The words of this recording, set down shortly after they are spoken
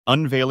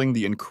unveiling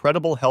the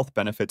incredible health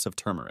benefits of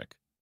turmeric.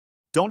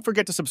 Don't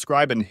forget to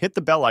subscribe and hit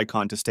the bell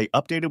icon to stay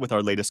updated with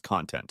our latest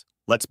content.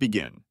 Let's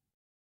begin.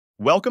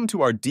 Welcome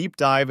to our deep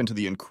dive into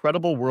the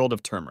incredible world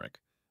of turmeric,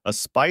 a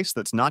spice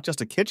that's not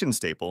just a kitchen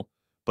staple,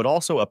 but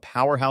also a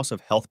powerhouse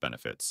of health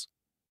benefits.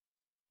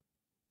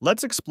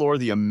 Let's explore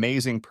the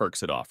amazing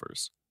perks it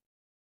offers.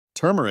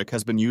 Turmeric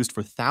has been used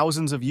for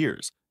thousands of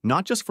years,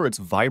 not just for its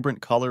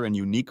vibrant color and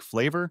unique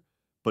flavor,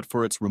 but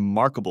for its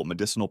remarkable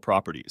medicinal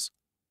properties.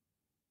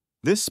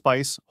 This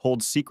spice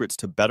holds secrets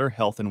to better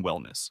health and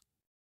wellness.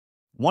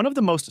 One of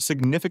the most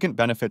significant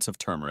benefits of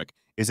turmeric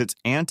is its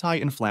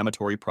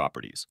anti-inflammatory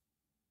properties.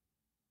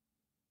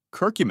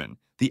 Curcumin,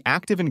 the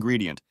active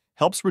ingredient,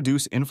 helps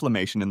reduce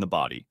inflammation in the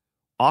body,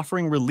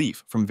 offering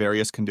relief from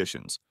various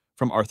conditions,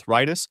 from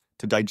arthritis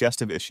to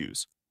digestive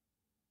issues.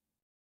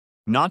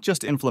 Not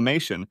just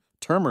inflammation,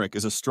 turmeric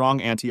is a strong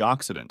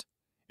antioxidant.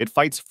 It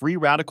fights free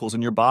radicals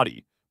in your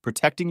body,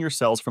 protecting your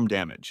cells from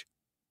damage.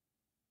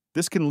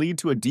 This can lead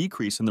to a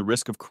decrease in the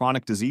risk of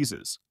chronic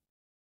diseases.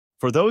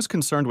 For those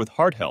concerned with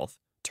heart health,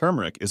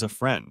 turmeric is a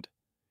friend.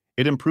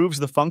 It improves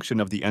the function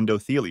of the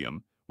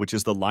endothelium, which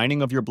is the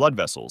lining of your blood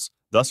vessels,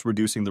 thus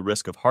reducing the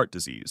risk of heart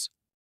disease.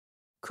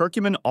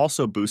 Curcumin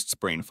also boosts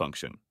brain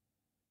function.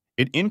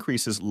 It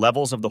increases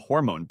levels of the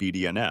hormone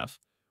BDNF,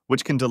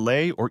 which can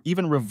delay or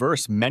even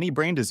reverse many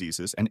brain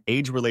diseases and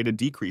age-related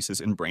decreases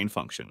in brain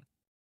function.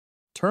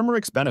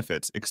 Turmeric's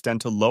benefits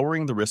extend to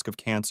lowering the risk of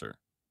cancer.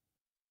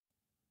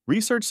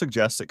 Research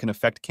suggests it can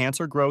affect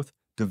cancer growth,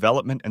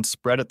 development, and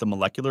spread at the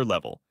molecular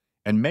level,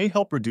 and may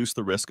help reduce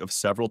the risk of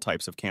several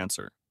types of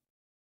cancer.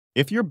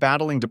 If you're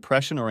battling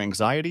depression or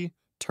anxiety,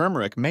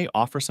 turmeric may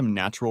offer some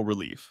natural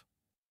relief.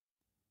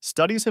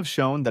 Studies have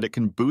shown that it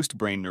can boost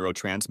brain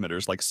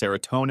neurotransmitters like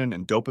serotonin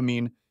and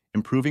dopamine,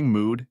 improving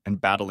mood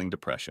and battling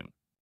depression.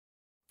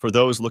 For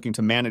those looking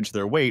to manage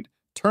their weight,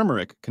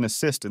 turmeric can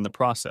assist in the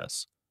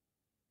process.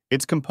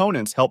 Its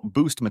components help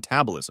boost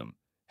metabolism,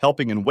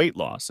 helping in weight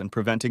loss and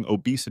preventing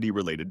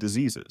obesity-related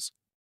diseases.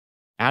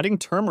 Adding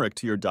turmeric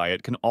to your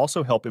diet can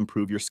also help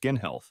improve your skin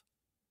health.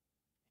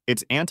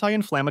 Its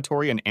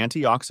anti-inflammatory and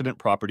antioxidant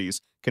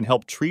properties can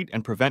help treat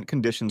and prevent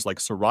conditions like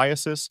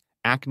psoriasis,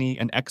 acne,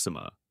 and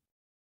eczema.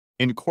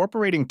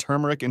 Incorporating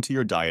turmeric into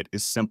your diet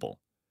is simple.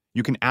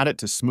 You can add it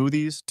to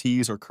smoothies,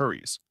 teas, or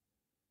curries.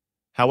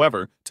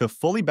 However, to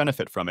fully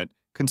benefit from it,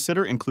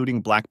 consider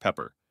including black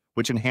pepper,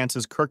 which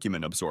enhances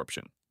curcumin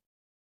absorption.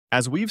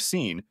 As we've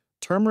seen,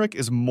 turmeric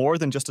is more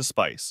than just a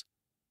spice.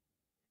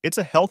 It's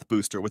a health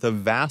booster with a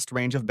vast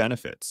range of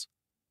benefits.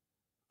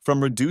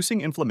 From reducing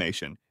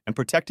inflammation and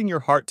protecting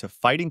your heart to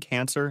fighting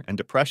cancer and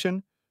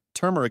depression,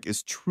 turmeric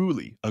is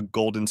truly a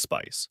golden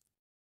spice.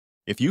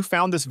 If you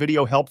found this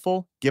video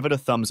helpful, give it a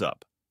thumbs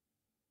up.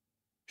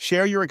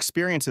 Share your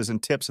experiences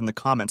and tips in the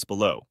comments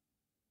below.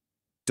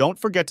 Don't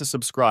forget to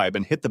subscribe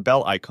and hit the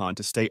bell icon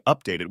to stay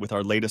updated with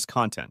our latest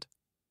content.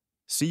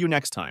 See you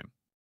next time.